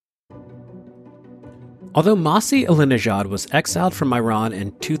Although Masih Alinejad was exiled from Iran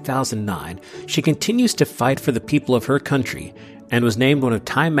in 2009, she continues to fight for the people of her country and was named one of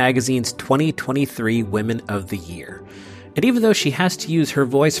Time Magazine's 2023 Women of the Year. And even though she has to use her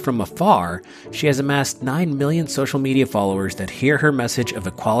voice from afar, she has amassed 9 million social media followers that hear her message of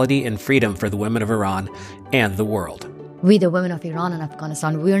equality and freedom for the women of Iran and the world. We, the women of Iran and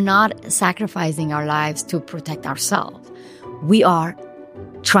Afghanistan, we're not sacrificing our lives to protect ourselves. We are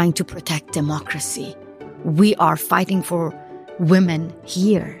trying to protect democracy. We are fighting for women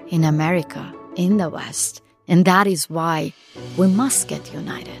here in America, in the West. And that is why we must get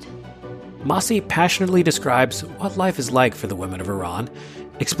united. Masih passionately describes what life is like for the women of Iran,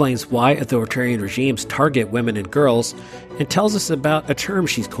 explains why authoritarian regimes target women and girls, and tells us about a term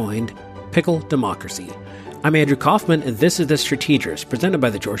she's coined, pickle democracy. I'm Andrew Kaufman, and this is The Strategist, presented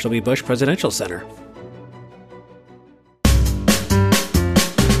by the George W. Bush Presidential Center.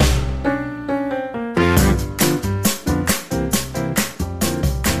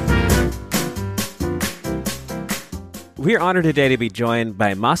 We are honored today to be joined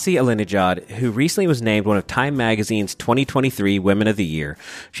by Masih Alinejad, who recently was named one of Time Magazine's 2023 Women of the Year.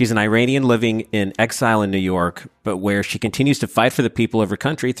 She's an Iranian living in exile in New York, but where she continues to fight for the people of her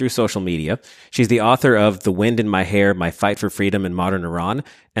country through social media. She's the author of The Wind in My Hair, My Fight for Freedom in Modern Iran,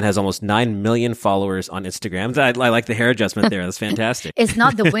 and has almost 9 million followers on Instagram. I like the hair adjustment there. That's fantastic. It's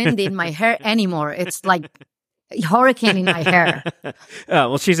not the wind in my hair anymore. It's like hurricane in my hair.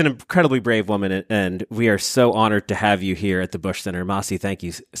 Well, she's an incredibly brave woman, and we are so honored to have you here at the Bush Center. Masih, thank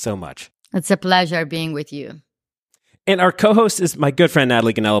you so much. It's a pleasure being with you. And our co-host is my good friend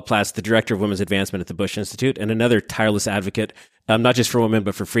Natalie Ganella-Platz, the Director of Women's Advancement at the Bush Institute, and another tireless advocate, not just for women,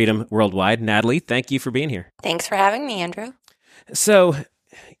 but for freedom worldwide. Natalie, thank you for being here. Thanks for having me, Andrew. So,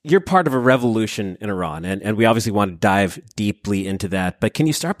 you're part of a revolution in Iran, and we obviously want to dive deeply into that. But can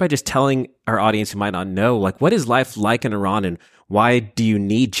you start by just telling our audience who might not know, what is life like in Iran, and why do you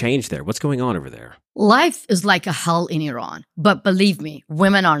need change there? What's going on over there? Life is like a hell in Iran. But believe me,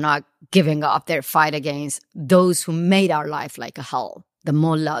 women are not giving up their fight against those who made our life like a hell, the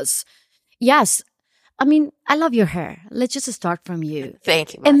mullahs. Yes, I mean, I love your hair. Let's just start from you.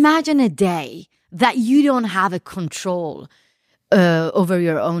 Thank you. Imagine a day that you don't have a control over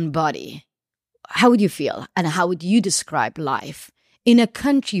your own body. How would you feel? And how would you describe life in a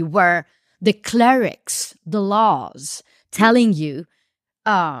country where the clerics, the laws, telling you,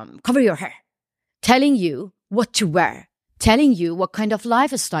 cover your hair, telling you what to wear, telling you what kind of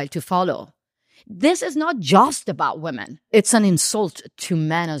lifestyle to follow? This is not just about women. It's an insult to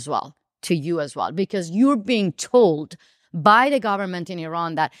men as well, to you as well, because you're being told by the government in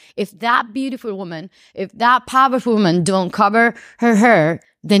Iran that if that beautiful woman, if that powerful woman don't cover her hair,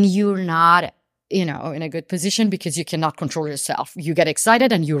 then you're not, in a good position because you cannot control yourself. You get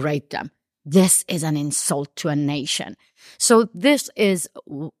excited and you rape them. This is an insult to a nation. So this is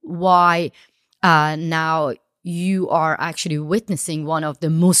why now you are actually witnessing one of the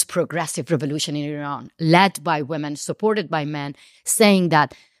most progressive revolution in Iran, led by women, supported by men, saying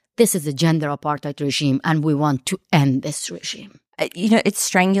that this is a gender apartheid regime, and we want to end this regime. It's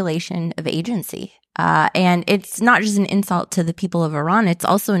strangulation of agency. And it's not just an insult to the people of Iran. It's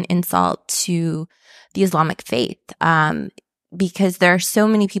also an insult to the Islamic faith, because there are so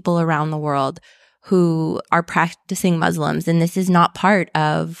many people around the world who are practicing Muslims, and this is not part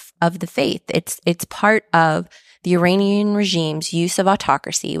of the faith. It's part of the Iranian regime's use of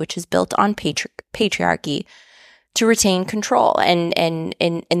autocracy, which is built on patriarchy, to retain control. And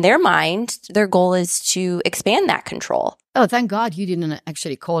in their mind, their goal is to expand that control. Oh, thank God you didn't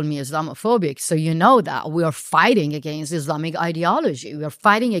actually call me Islamophobic. So you know that we are fighting against Islamic ideology. We are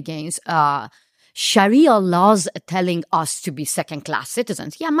fighting against Sharia laws telling us to be second-class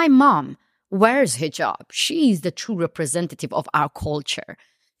citizens. Yeah, my mom wears hijab. She's the true representative of our culture.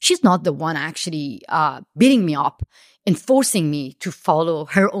 She's not the one actually beating me up and forcing me to follow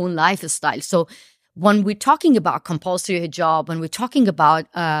her own lifestyle. So when we're talking about compulsory hijab, when we're talking about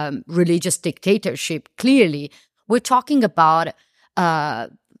religious dictatorship, clearly we're talking about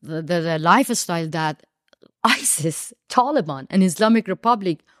the lifestyle that ISIS, Taliban, and Islamic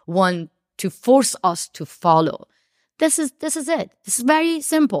Republic want to force us to follow. This is it. This is very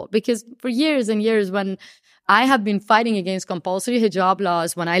simple, because for years and years, when I have been fighting against compulsory hijab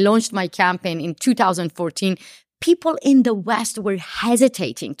laws, when I launched my campaign in 2014, people in the West were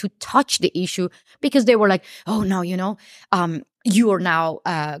hesitating to touch the issue because they were like, oh, no, you are now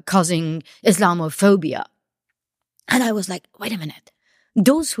causing Islamophobia. And I was like, wait a minute.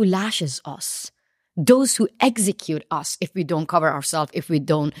 Those who lashes us, those who execute us if we don't cover ourselves, if we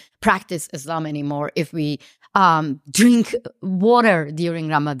don't practice Islam anymore, if we drink water during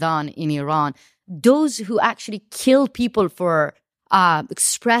Ramadan in Iran, those who actually kill people for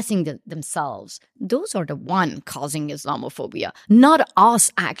expressing themselves, those are the one causing Islamophobia, not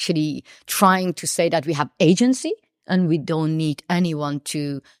us actually trying to say that we have agency and we don't need anyone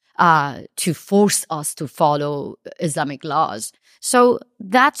to force us to follow Islamic laws. So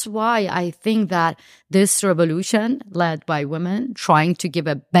that's why I think that this revolution led by women trying to give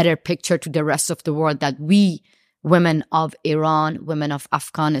a better picture to the rest of the world that we, women of Iran, women of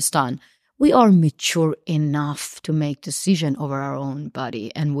Afghanistan, we are mature enough to make decision over our own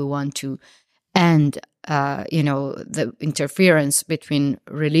body, and we want to end, the interference between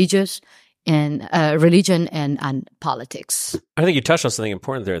religion and politics. I think you touched on something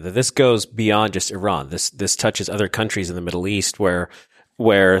important there, that this goes beyond just Iran. This touches other countries in the Middle East where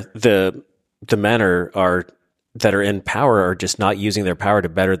the men are that are in power are just not using their power to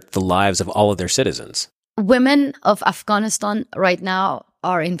better the lives of all of their citizens. Women of Afghanistan right now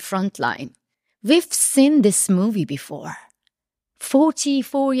are in front line. We've seen this movie before,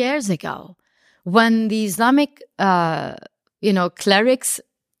 44 years ago, when the Islamic, clerics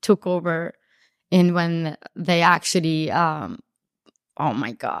took over, and when they actually,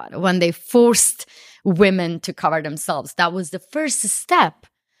 when they forced women to cover themselves. That was the first step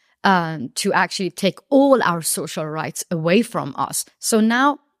to actually take all our social rights away from us. So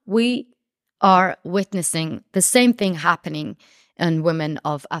now we are witnessing the same thing happening in women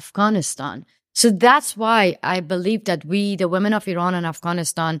of Afghanistan. So that's why I believe that we, the women of Iran and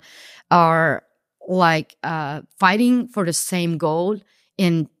Afghanistan, are fighting for the same goal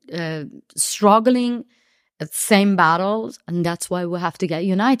in struggling at same battles, and that's why we have to get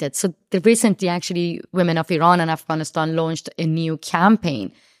united. So recently, actually, women of Iran and Afghanistan launched a new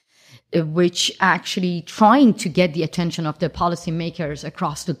campaign, which actually trying to get the attention of the policymakers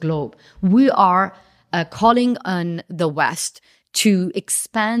across the globe. We are calling on the West to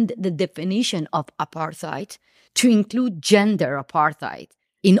expand the definition of apartheid to include gender apartheid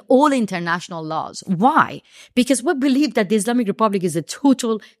in all international laws. Why? Because we believe that the Islamic Republic is a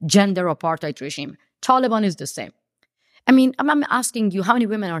total gender apartheid regime. Taliban is the same. I mean, I'm asking you, how many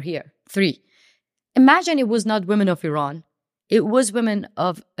women are here? 3. Imagine it was not women of Iran. It was women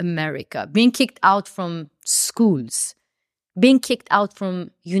of America being kicked out from schools, being kicked out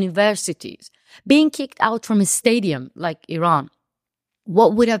from universities, being kicked out from a stadium like Iran.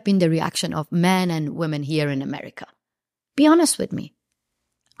 What would have been the reaction of men and women here in America? Be honest with me.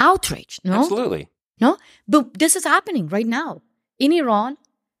 Outrage, no? Absolutely. No? But this is happening right now. In Iran,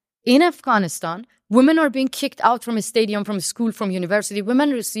 in Afghanistan, women are being kicked out from a stadium, from a school, from university. Women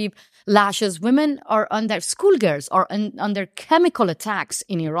receive lashes. Women are under, schoolgirls are under chemical attacks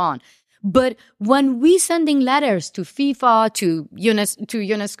in Iran. But when we sending letters to FIFA, to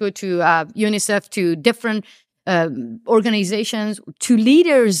UNESCO, to UNICEF, to different organizations, to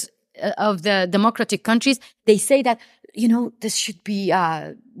leaders of the democratic countries, they say that, this should be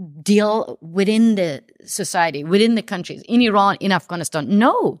deal within the society, within the countries, in Iran, in Afghanistan.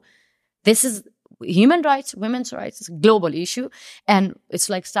 No, this is human rights, women's rights. It's a global issue. And it's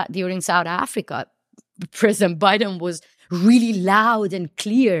like during South Africa, President Biden was really loud and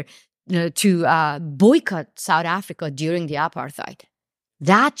clear to boycott South Africa during the apartheid.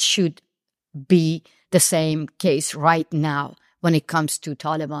 That should be the same case right now when it comes to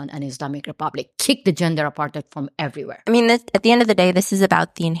Taliban and Islamic Republic. Kick the gender apartheid from everywhere. I mean, at the end of the day, this is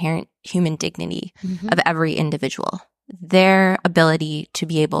about the inherent human dignity of every individual, their ability to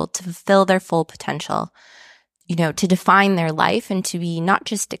be able to fulfill their full potential, to define their life and to be not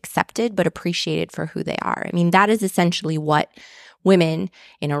just accepted, but appreciated for who they are. I mean, that is essentially what women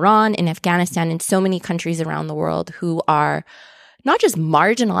in Iran, in Afghanistan, in so many countries around the world who are not just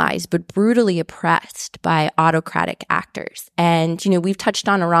marginalized, but brutally oppressed by autocratic actors. And, we've touched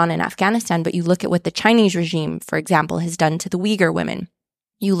on Iran and Afghanistan, but you look at what the Chinese regime, for example, has done to the Uyghur women.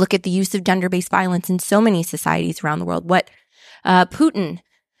 You look at the use of gender-based violence in so many societies around the world. What Putin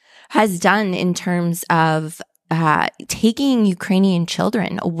has done in terms of taking Ukrainian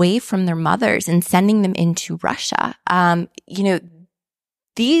children away from their mothers and sending them into Russia.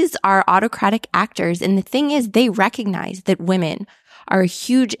 These are autocratic actors. And the thing is, they recognize that women are a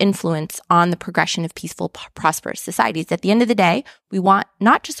huge influence on the progression of peaceful, prosperous societies. At the end of the day, we want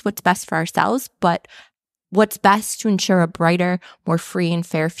not just what's best for ourselves, but what's best to ensure a brighter, more free and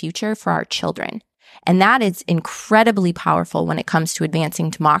fair future for our children. And that is incredibly powerful when it comes to advancing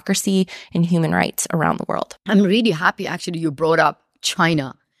democracy and human rights around the world. I'm really happy, actually, you brought up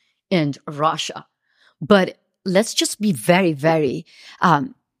China and Russia. But let's just be very, very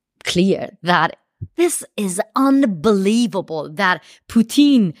clear that this is unbelievable that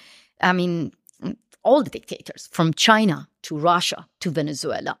Putin, all the dictators, from China to Russia to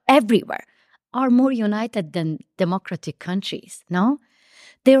Venezuela, everywhere, are more united than democratic countries, no?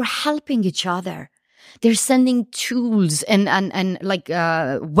 They're helping each other. They're sending tools and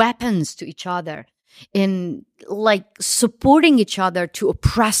weapons to each other, in like supporting each other to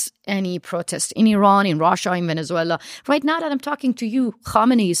oppress any protest in Iran, in Russia, in Venezuela. Right now that I'm talking to you,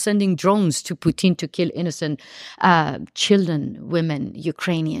 Khamenei is sending drones to Putin to kill innocent children, women,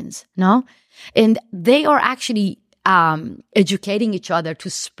 Ukrainians, no? And they are actually educating each other to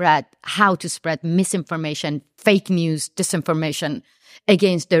spread misinformation, fake news, disinformation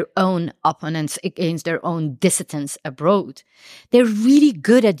against their own opponents, against their own dissidents abroad. They're really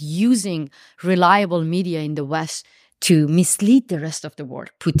good at using reliable media in the West to mislead the rest of the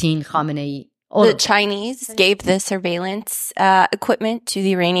world. Putin, Khamenei, the Chinese gave the surveillance equipment to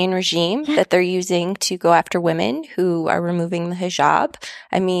the Iranian regime that they're using to go after women who are removing the hijab.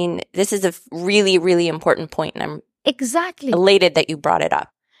 I mean, this is a really, really important point, and I'm exactly elated that you brought it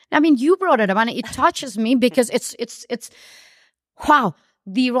up. I mean, you brought it up, and it touches me because it's wow.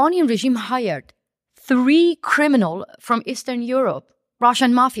 The Iranian regime hired 3 criminals from Eastern Europe,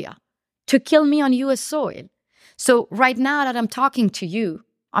 Russian mafia, to kill me on U.S. soil. So right now that I'm talking to you,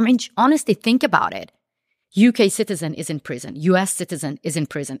 I mean, honestly, think about it. UK citizen is in prison. US citizen is in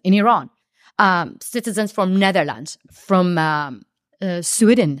prison in Iran. Citizens from Netherlands, from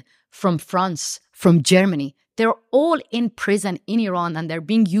Sweden, from France, from Germany, they're all in prison in Iran, and they're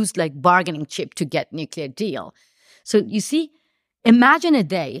being used like bargaining chip to get nuclear deal. So you see, imagine a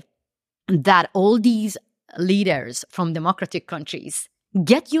day that all these leaders from democratic countries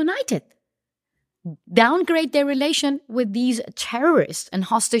get united, downgrade their relation with these terrorists and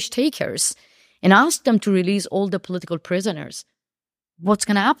hostage takers, and ask them to release all the political prisoners. What's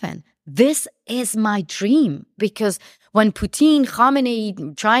going to happen? This is my dream, because when Putin,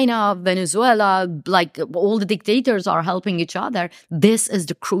 Khamenei, China, Venezuela, like all the dictators are helping each other, this is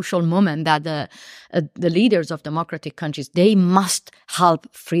the crucial moment that the leaders of democratic countries, they must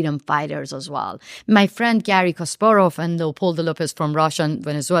help freedom fighters as well. My friend Gary Kasparov and Leopoldo Lopez from Russia and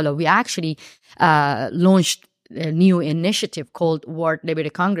Venezuela, we actually launched a new initiative called World Liberty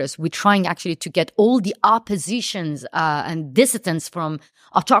Congress. We're trying actually to get all the oppositions and dissidents from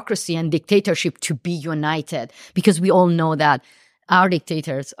autocracy and dictatorship to be united, because we all know that our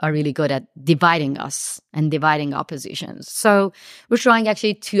dictators are really good at dividing us and dividing oppositions. So we're trying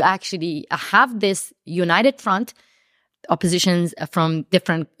actually to have this united front, oppositions from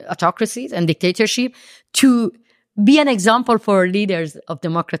different autocracies and dictatorship, to be an example for leaders of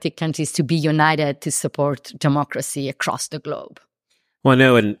democratic countries to be united to support democracy across the globe. Well, I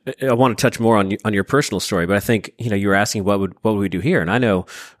know, and I want to touch more on your personal story, but I think, you were asking what would we do here, and I know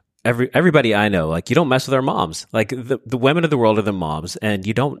everybody I know, like, you don't mess with our moms. Like, the women of the world are the moms, and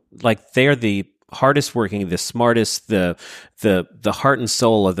you don't, like, they're the hardest working, the smartest, the heart and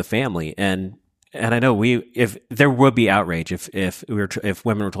soul of the family, and I know if there would be outrage if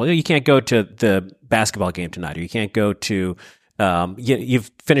women were told, you can't go to the basketball game tonight, or you can't go to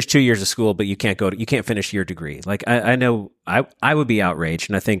you've finished 2 years of school, but you can't finish your degree. Like, I know I would be outraged,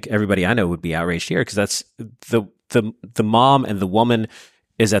 and I think everybody I know would be outraged here, because that's the mom and the woman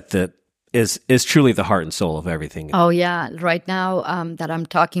is is truly the heart and soul of everything. Oh yeah, right now that I'm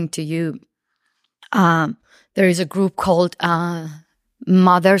talking to you, there is a group called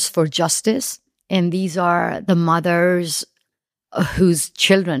Mothers for Justice. And these are the mothers whose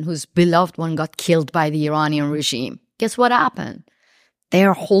children, whose beloved one got killed by the Iranian regime. Guess what happened? They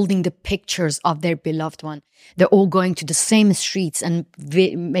are holding the pictures of their beloved one. They're all going to the same streets and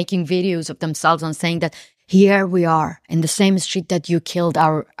making videos of themselves and saying that, here we are in the same street that you killed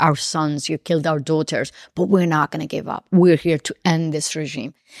our sons, you killed our daughters, but we're not going to give up. We're here to end this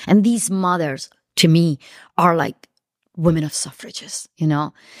regime. And these mothers, to me, are like women of suffrages,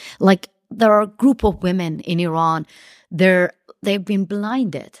 like, there are a group of women in Iran, they've been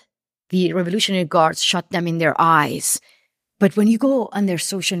blinded. The Revolutionary Guards shut them in their eyes. But when you go on their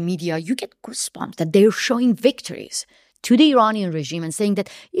social media, you get goosebumps that they're showing victories to the Iranian regime and saying that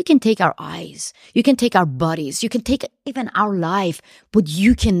you can take our eyes, you can take our bodies, you can take even our life, but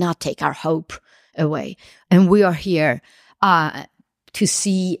you cannot take our hope away. And we are here to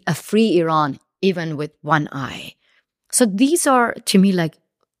see a free Iran, even with one eye. So these are, to me, like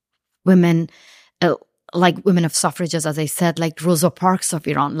women, like women of suffrages, as I said, like Rosa Parks of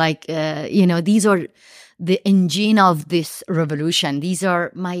Iran, like, these are the engine of this revolution. These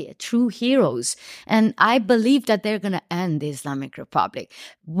are my true heroes. And I believe that they're going to end the Islamic Republic.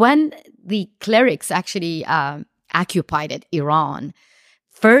 When the clerics actually occupied Iran,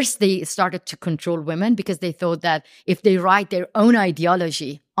 first they started to control women, because they thought that if they write their own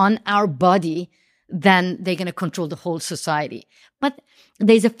ideology on our body, then they're going to control the whole society. But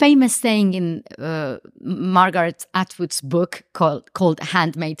there's a famous saying in Margaret Atwood's book called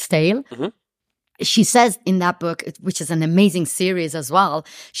Handmaid's Tale. Mm-hmm. She says in that book, which is an amazing series as well,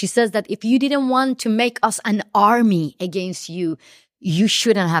 she says that if you didn't want to make us an army against you, you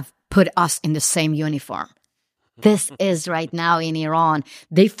shouldn't have put us in the same uniform. This is right now in Iran.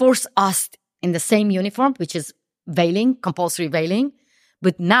 They force us in the same uniform, which is veiling, compulsory veiling.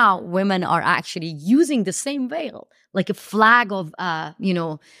 But now women are actually using the same veil, like a flag of, I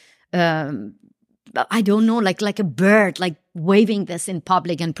don't know, like a bird, like waving this in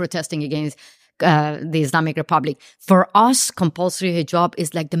public and protesting against the Islamic Republic. For us, compulsory hijab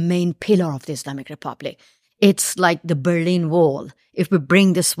is like the main pillar of the Islamic Republic. It's like the Berlin Wall. If we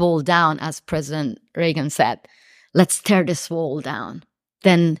bring this wall down, as President Reagan said, let's tear this wall down,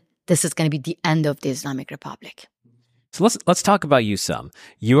 then this is going to be the end of the Islamic Republic. So let's talk about you some.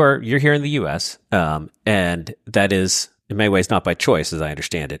 You're here in the U.S., and that is in many ways not by choice, as I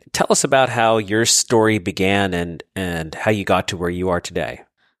understand it. Tell us about how your story began and how you got to where you are today.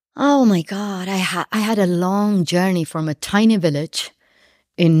 Oh my God, I had a long journey from a tiny village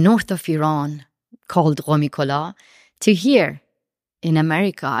in north of Iran called Romikola to here in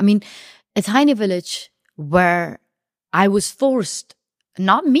America. I mean, a tiny village where I was forced,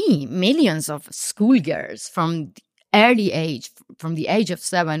 not me, millions of schoolgirls from early age, from the age of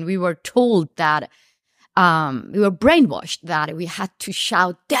 7, we were told that we were brainwashed that we had to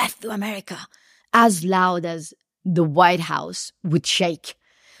shout death to America as loud as the White House would shake.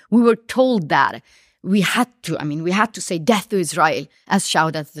 We were told that we had to say death to Israel as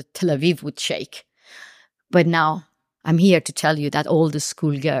loud as the Tel Aviv would shake. But now I'm here to tell you that all the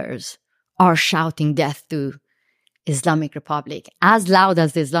schoolgirls are shouting death to Islamic Republic as loud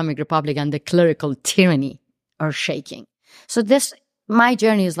as the Islamic Republic and the clerical tyranny are shaking. So my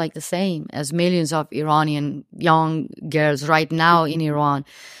journey is like the same as millions of Iranian young girls right now in Iran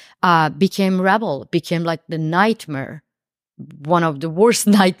became like the nightmare, one of the worst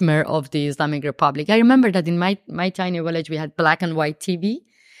nightmare of the Islamic Republic. I remember that in my tiny village, we had black and white TV,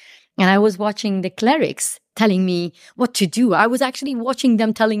 and I was watching the clerics telling me what to do. I was actually watching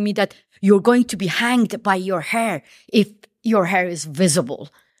them telling me that you're going to be hanged by your hair if your hair is visible.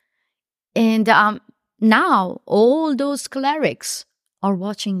 And now all those clerics are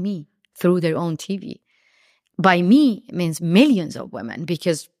watching me through their own TV. By me, it means millions of women,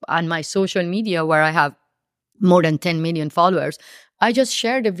 because on my social media, where I have more than 10 million followers, I just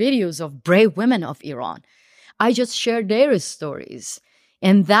share the videos of brave women of Iran. I just share their stories.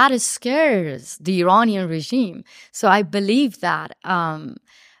 And that scares the Iranian regime. So I believe that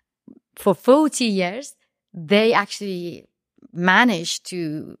for 40 years, they actually managed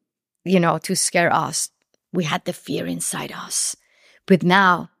to scare us. We had the fear inside us. But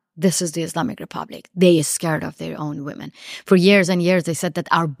now, this is the Islamic Republic. They are scared of their own women. For years and years, they said that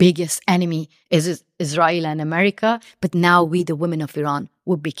our biggest enemy is Israel and America. But now we, the women of Iran,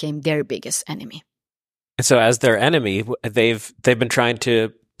 we became their biggest enemy. And so as their enemy, they've been trying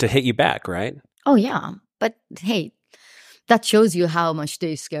to hit you back, right? Oh, yeah. But hey, that shows you how much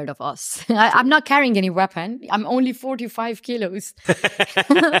they're scared of us. I'm not carrying any weapon. I'm only 45 kilos.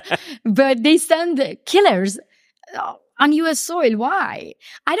 But they send killers on U.S. soil. Why?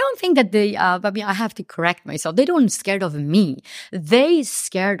 I don't think that I have to correct myself. They don't scared of me. They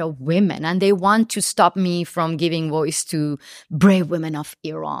scared of women, and they want to stop me from giving voice to brave women of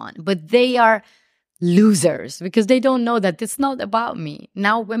Iran. But they are losers because they don't know that it's not about me.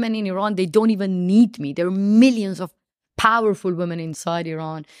 Now women in Iran, they don't even need me. There are millions of powerful women inside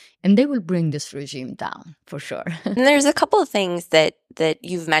Iran, and they will bring this regime down for sure. And there's a couple of things that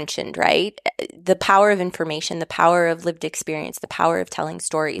you've mentioned, right? The power of information, the power of lived experience, the power of telling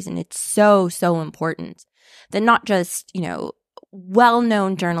stories. And it's so, so important that not just,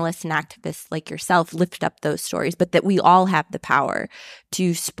 well-known journalists and activists like yourself lift up those stories, but that we all have the power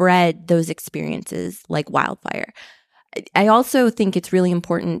to spread those experiences like wildfire. I also think it's really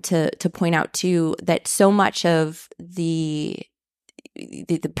important to point out too that so much of the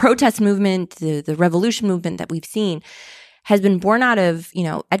protest movement, the revolution movement that we've seen has been born out of,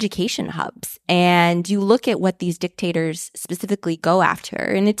 education hubs. And you look at what these dictators specifically go after,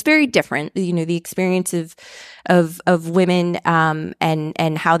 and it's very different. The experience of women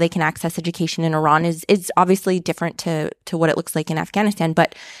and how they can access education in Iran is obviously different to what it looks like in Afghanistan.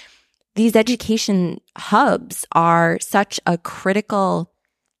 But these education hubs are such a critical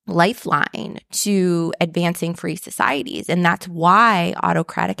lifeline to advancing free societies. And that's why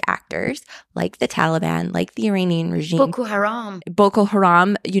autocratic actors like the Taliban, like the Iranian regime, Boko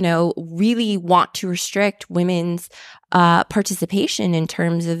Haram, really want to restrict women's participation in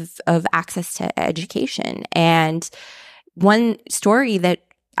terms of access to education. And one story that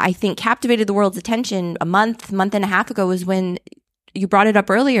I think captivated the world's attention a month and a half ago was when you brought it up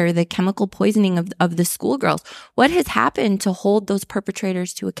earlier, the chemical poisoning of the schoolgirls. What has happened to hold those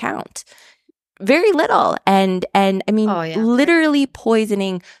perpetrators to account? Very little. And I mean, literally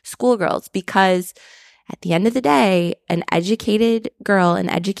poisoning schoolgirls, because at the end of the day, an educated girl, an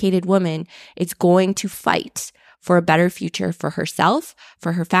educated woman is going to fight for a better future for herself,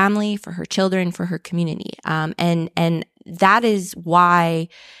 for her family, for her children, for her community. And that is why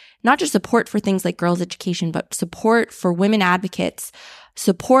not just support for things like girls' education, but support for women advocates,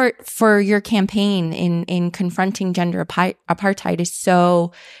 support for your campaign in confronting gender apartheid is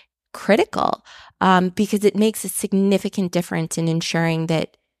so critical, because it makes a significant difference in ensuring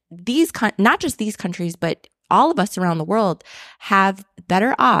that not just these countries, but all of us around the world have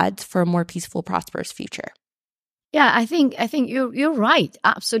better odds for a more peaceful, prosperous future. Yeah, I think you're right,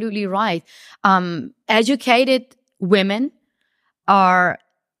 absolutely right. Educated women are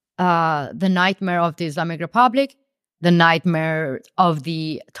the nightmare of the Islamic Republic, the nightmare of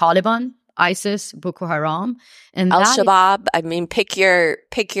the Taliban, ISIS, Boko Haram, and Al-Shabaab. I mean, pick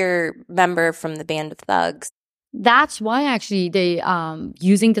your member from the band of thugs. That's why actually they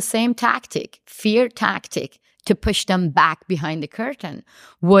using the same tactic, fear tactic, to push them back behind the curtain.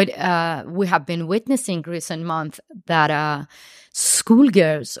 What we have been witnessing recent months, that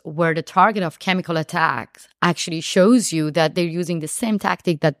schoolgirls were the target of chemical attacks, actually shows you that they're using the same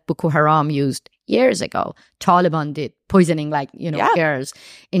tactic that Boko Haram used years ago. Taliban did, poisoning girls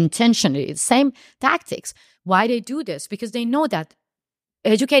intentionally. Same tactics. Why they do this? Because they know that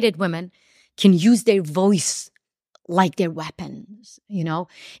educated women can use their voice like their weapons,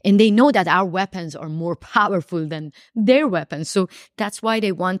 and they know that our weapons are more powerful than their weapons. So that's why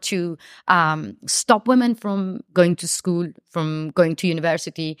they want to stop women from going to school, from going to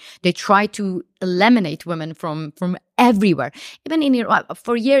university. They try to eliminate women from everywhere. Even in Iran,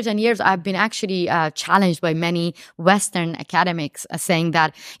 for years and years, I've been actually challenged by many Western academics saying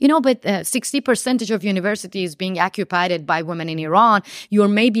that, but 60% of universities being occupied by women in Iran, you're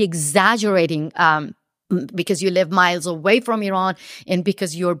maybe exaggerating because you live miles away from Iran, and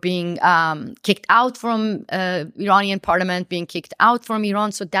because you're being kicked out from Iranian parliament, being kicked out from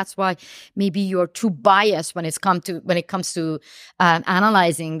Iran. So that's why maybe you're too biased when it comes to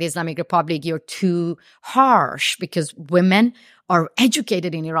analyzing the Islamic Republic. You're too harsh because women are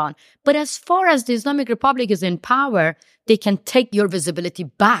educated in Iran. But as far as the Islamic Republic is in power, they can take your visibility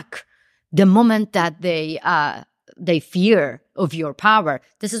back the moment that they fear of your power.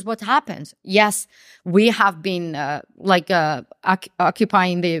 This is what happens. Yes, we have been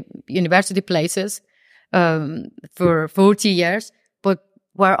occupying the university places for 40 years, but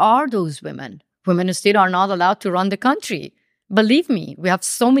where are those women? Women still are not allowed to run the country. Believe me, we have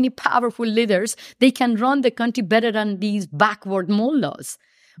so many powerful leaders. They can run the country better than these backward mullahs.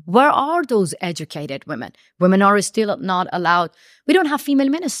 Where are those educated women? Women are still not allowed. We don't have female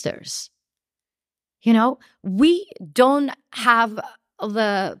ministers. We don't have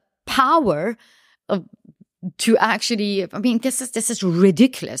the power to actually, this is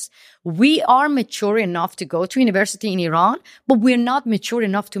ridiculous. We are mature enough to go to university in Iran, but we're not mature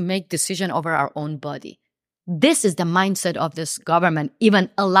enough to make decision over our own body. This is the mindset of this government, even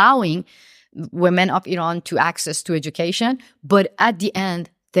allowing women of Iran to access to education. But at the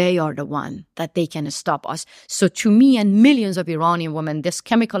end, they are the one that they can stop us. So to me and millions of Iranian women, this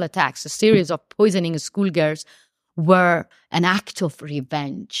chemical attacks, a series of poisoning schoolgirls, were an act of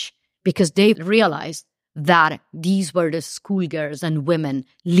revenge, because they realized that these were the schoolgirls and women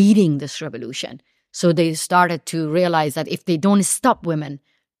leading this revolution. So they started to realize that if they don't stop women,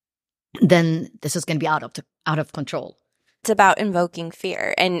 then this is going to be out of control. It's about invoking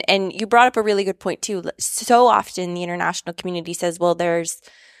fear. And you brought up a really good point too. So often the international community says, well, there's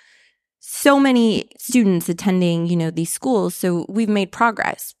so many students attending, these schools, so we've made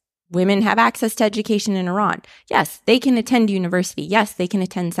progress. Women have access to education in Iran. Yes, they can attend university. Yes, they can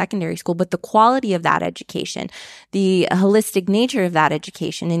attend secondary school, but the quality of that education, the holistic nature of that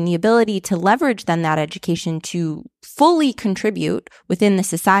education, and the ability to leverage then that education to fully contribute within the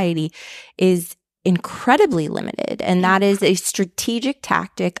society is incredibly limited. And that is a strategic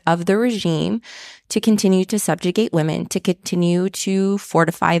tactic of the regime to continue to subjugate women, to continue to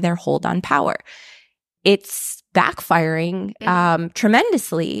fortify their hold on power. It's backfiring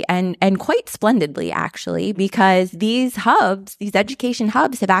tremendously and quite splendidly, actually, because these education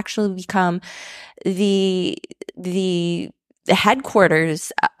hubs have actually become the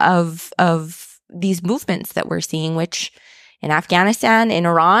headquarters of these movements that we're seeing, which in Afghanistan, in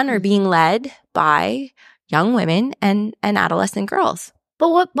Iran, are being led by young women and adolescent girls. But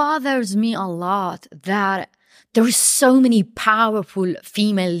what bothers me a lot, that there are so many powerful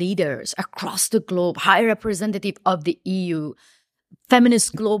female leaders across the globe, high representative of the EU,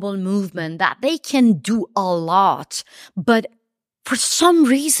 feminist global movement, that they can do a lot, but for some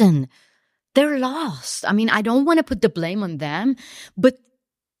reason, they're lost. I mean, I don't want to put the blame on them, but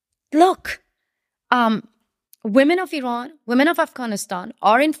look, women of Iran, women of Afghanistan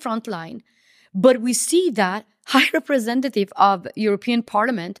are in front line, but we see that high representative of European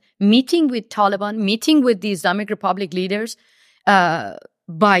Parliament meeting with Taliban, meeting with the Islamic Republic leaders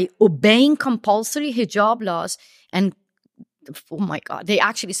by obeying compulsory hijab laws. And oh my God, they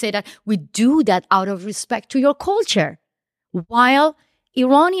actually say that we do that out of respect to your culture. While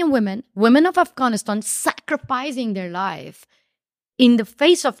Iranian women of Afghanistan, sacrificing their life in the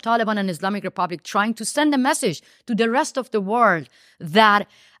face of Taliban and Islamic Republic, trying to send a message to the rest of the world that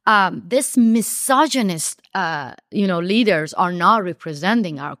this misogynist, leaders are not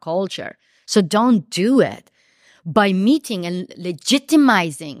representing our culture. So don't do it. By meeting and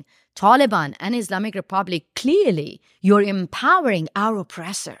legitimizing Taliban and Islamic Republic, clearly you're empowering our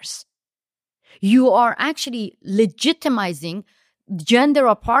oppressors. You are actually legitimizing gender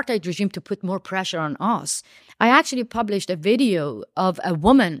apartheid regime to put more pressure on us. I actually published a video of a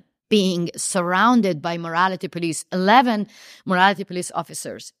woman being surrounded by morality police, 11 morality police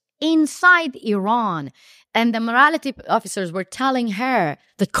officers inside Iran. And the morality officers were telling her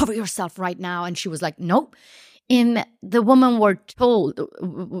that cover yourself right now. And she was like, nope. And the woman was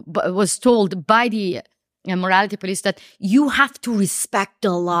told by the morality police that you have to respect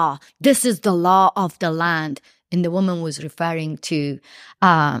the law. This is the law of the land. And the woman was referring to,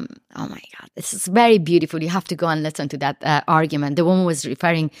 oh my God, this is very beautiful. You have to go and listen to that argument. The woman was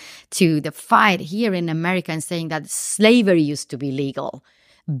referring to the fight here in America and saying that slavery used to be legal.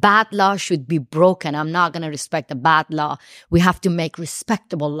 Bad law should be broken. I'm not going to respect the bad law. We have to make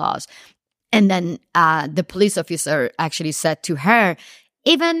respectable laws. And then the police officer actually said to her,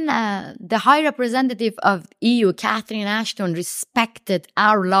 even the high representative of EU, Catherine Ashton, respected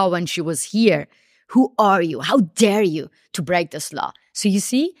our law when she was here. Who are you? How dare you to break this law? So you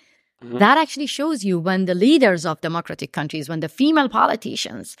see, that actually shows you when the leaders of democratic countries, when the female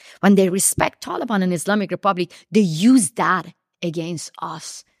politicians, when they respect Taliban and Islamic Republic, they use that against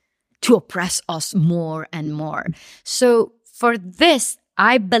us to oppress us more and more. So for this,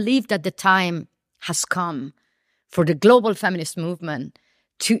 I believe that the time has come for the global feminist movement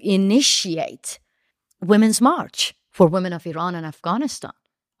to initiate Women's March for women of Iran and Afghanistan.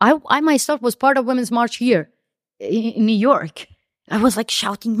 I myself was part of Women's March here in New York. I was like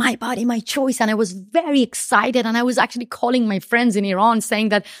shouting, my body, my choice. And I was very excited. And I was actually calling my friends in Iran saying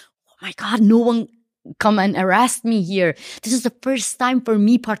that, oh my God, no one come and arrest me here. This is the first time for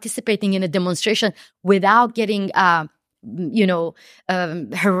me participating in a demonstration without getting,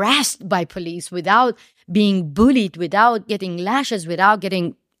 harassed by police, without being bullied, without getting lashes, without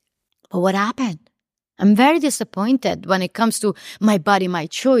getting... But what happened? I'm very disappointed when it comes to my body, my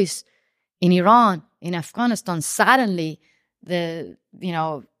choice. In Iran, in Afghanistan, suddenly the,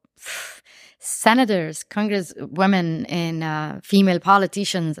 senators, congresswomen, and female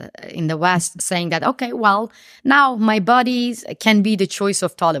politicians in the West saying that, okay, well, now my bodies can be the choice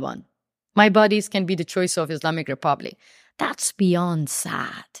of Taliban. My bodies can be the choice of Islamic Republic. That's beyond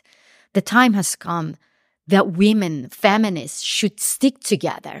sad. The time has come that women, feminists, should stick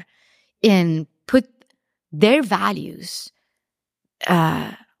together and put their values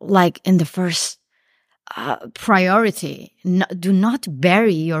in the first priority. Do not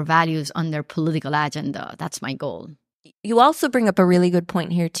bury your values on their political agenda. That's my goal. You also bring up a really good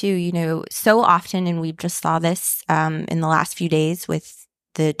point here too. So often, and we just saw this in the last few days with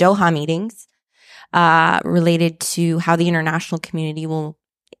the Doha meetings related to how the international community will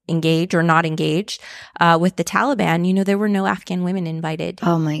engage or not engage with the Taliban. There were no Afghan women invited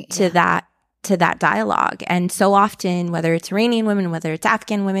to that dialogue. And so often, whether it's Iranian women, whether it's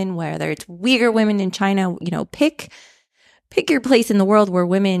Afghan women, whether it's Uyghur women in China, pick your place in the world where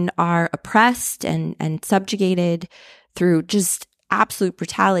women are oppressed and subjugated through just absolute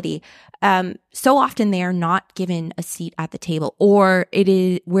brutality. So often they are not given a seat at the table, or it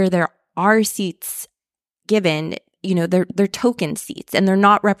is where there are seats given, they're token seats, and they're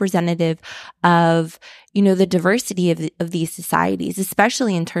not representative of, the diversity of these societies,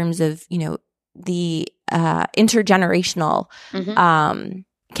 especially in terms of, the intergenerational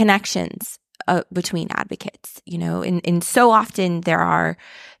connections between advocates, and so often there are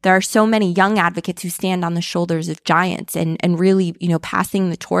so many young advocates who stand on the shoulders of giants and really, passing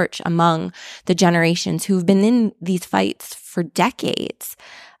the torch among the generations who've been in these fights for decades.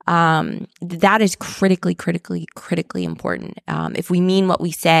 That is critically important. If we mean what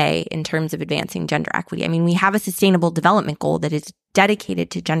we say in terms of advancing gender equity, I mean, we have a sustainable development goal that is dedicated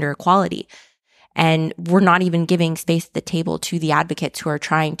to gender equality. And we're not even giving space at the table to the advocates who are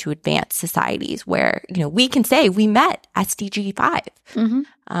trying to advance societies where, we can say we met SDG 5.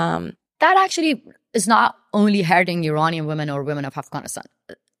 That actually is not only hurting Iranian women or women of Afghanistan.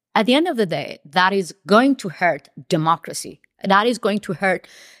 At the end of the day, that is going to hurt democracy. That is going to hurt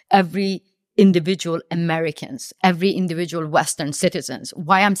every individual Americans, every individual Western citizens.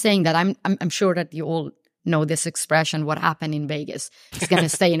 Why I'm saying that, I'm sure that you all know this expression, what happened in Vegas is going to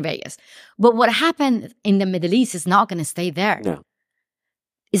stay in Vegas. But what happened in the Middle East is not going to stay there. No.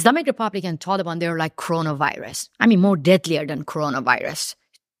 Islamic Republic and Taliban, they're like coronavirus. I mean, more deadlier than coronavirus.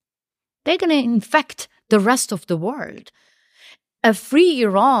 They're going to infect the rest of the world. A free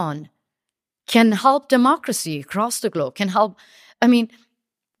Iran can help democracy across the globe, can help. I mean,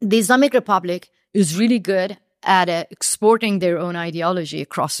 the Islamic Republic is really good at exporting their own ideology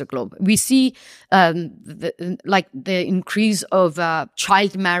across the globe. We see the increase of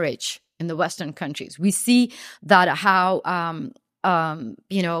child marriage in the Western countries. We see that how,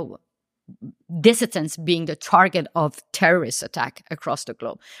 dissidents being the target of terrorist attack across the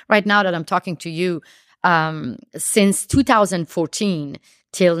globe. Right now that I'm talking to you, since 2014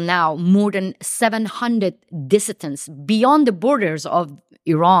 till now, more than 700 dissidents beyond the borders of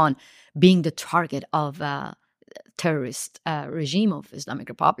Iran being the target of terrorist regime of Islamic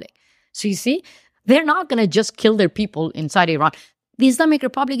Republic. So you see, they're not going to just kill their people inside Iran. The Islamic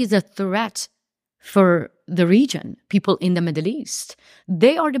Republic is a threat for the region, people in the Middle East.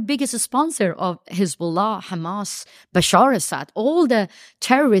 They are the biggest sponsor of Hezbollah, Hamas, Bashar Assad, all the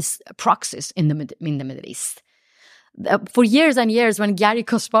terrorist proxies in the Middle East. For years and years, when Gary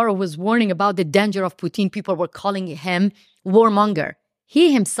Kasparov was warning about the danger of Putin, people were calling him warmonger.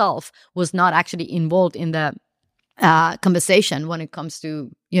 He himself was not actually involved in the conversation when it comes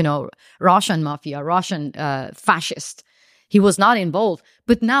to, Russian mafia, Russian fascist. He was not involved.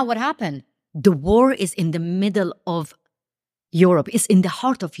 But now what happened? The war is in the middle of Europe. It's in the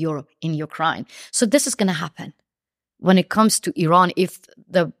heart of Europe, in Ukraine. So this is going to happen. When it comes to Iran, if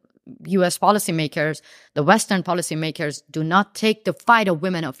the U.S. policymakers, the Western policymakers do not take the fight of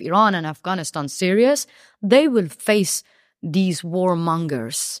women of Iran and Afghanistan serious, they will face these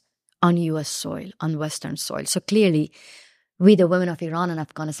warmongers on U.S. soil, on Western soil. So clearly, we, the women of Iran and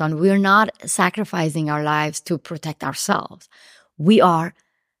Afghanistan, we're not sacrificing our lives to protect ourselves. We are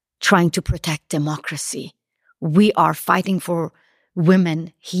trying to protect democracy. We are fighting for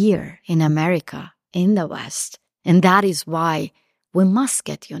women here in America, in the West. And that is why we must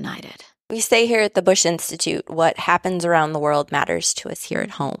get united. We say here at the Bush Institute, what happens around the world matters to us here at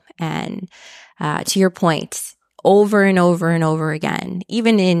home. And to your point, over and over and over again,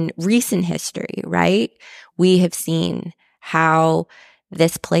 even in recent history, right, we have seen how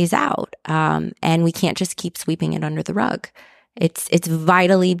this plays out. And we can't just keep sweeping it under the rug. It's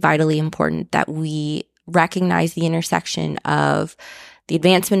vitally, vitally important that we recognize the intersection of the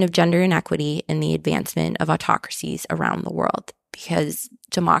advancement of gender inequity and the advancement of autocracies around the world, because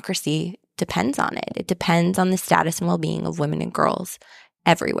democracy depends on it. It depends on the status and well-being of women and girls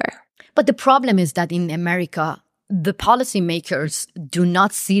everywhere. But the problem is that in America, the policymakers do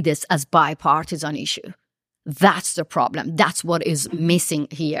not see this as bipartisan issue. That's the problem. That's what is missing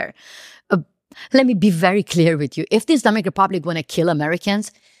here. Let me be very clear with you. If the Islamic Republic want to kill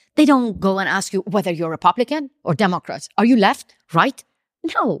Americans, they don't go and ask you whether you're Republican or Democrat. Are you left, right?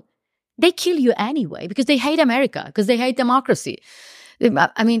 No. They kill you anyway because they hate America, because they hate democracy.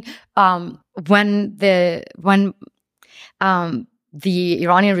 I mean, when the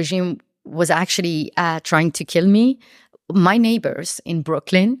Iranian regime was actually trying to kill me, my neighbors in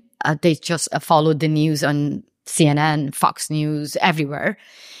Brooklyn, they just followed the news on CNN, Fox News, everywhere.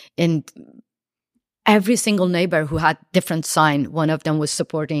 And every single neighbor who had different sign, one of them was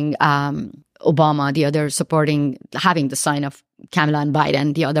supporting Obama, the other supporting having the sign of Kamala and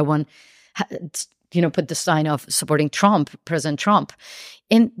Biden, the other one, put the sign of supporting Trump, President Trump.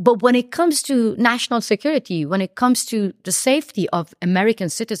 But when it comes to national security, when it comes to the safety of American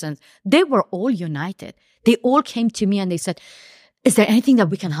citizens, they were all united. They all came to me and they said, "Is there anything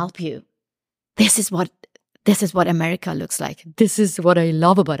that we can help you? This is what America looks like. This is what I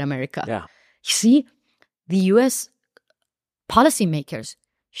love about America." Yeah. You see, the U.S. policymakers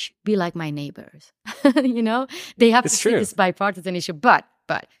should be like my neighbors. They have It's to see true. this bipartisan issue. But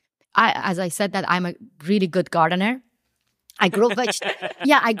as I said, that I'm a really good gardener. I grow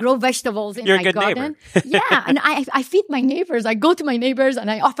I grow vegetables in You're a my good garden. neighbor. Yeah, and I feed my neighbors. I go to my neighbors and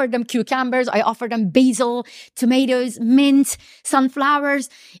I offer them cucumbers. I offer them basil, tomatoes, mint, sunflowers,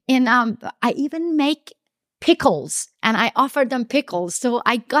 and I even make pickles, and I offer them pickles. So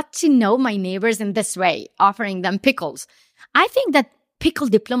I got to know my neighbors in this way, offering them pickles. I think that pickle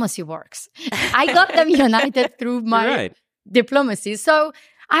diplomacy works. I got them united through my Right. diplomacy. So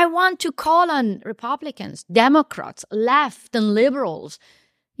I want to call on Republicans, Democrats, left and liberals,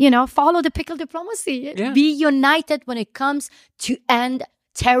 follow the pickle diplomacy. Yeah. Be united when it comes to end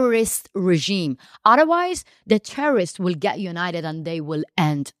terrorist regime. Otherwise, the terrorists will get united and they will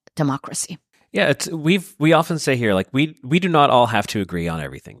end democracy. Yeah, we often say here, like, we do not all have to agree on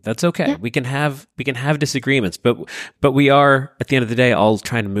everything. That's okay. Yeah. We can have disagreements, but we are, at the end of the day, all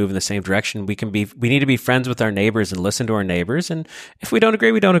trying to move in the same direction. We need to be friends with our neighbors and listen to our neighbors. And if we don't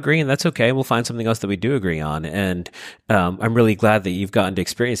agree, we don't agree, and that's okay. We'll find something else that we do agree on. And I'm really glad that you've gotten to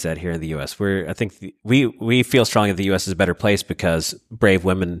experience that here in the U.S. I think we feel strongly that the U.S. is a better place because brave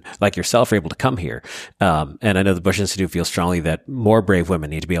women like yourself are able to come here. And I know the Bush Institute feels strongly that more brave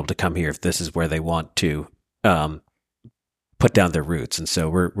women need to be able to come here if this is where they want to put down their roots. And so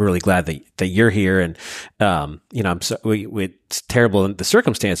we're really glad that you're here. And it's terrible in the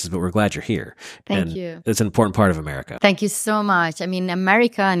circumstances, but we're glad you're here. Thank you. It's an important part of America. Thank you so much. I mean,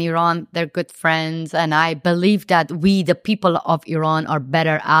 America and Iran, they're good friends. And I believe that we, the people of Iran, are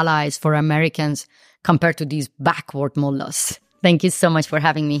better allies for Americans compared to these backward mullahs. Thank you so much for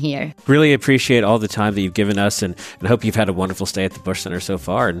having me here. Really appreciate all the time that you've given us, and hope you've had a wonderful stay at the Bush Center so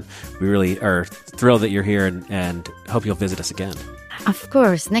far. And we really are thrilled that you're here, and hope you'll visit us again. Of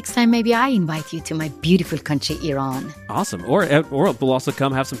course. Next time, maybe I invite you to my beautiful country, Iran. Awesome. Or we'll also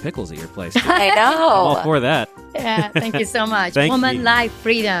come have some pickles at your place. I I'm all know. for that. Yeah, thank you so much. Thank Woman, you. life,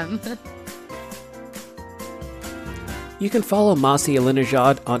 freedom. You can follow Masih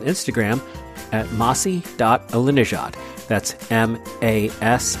Alinejad on Instagram at masih.alinejad. That's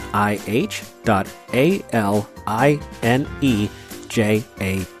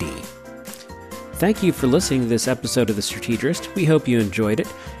MASIH.ALINEJAD. Thank you for listening to this episode of The Strategist. We hope you enjoyed it.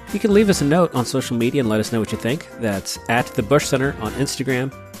 You can leave us a note on social media and let us know what you think. That's at the Bush Center on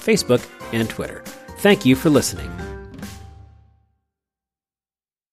Instagram, Facebook, and Twitter. Thank you for listening.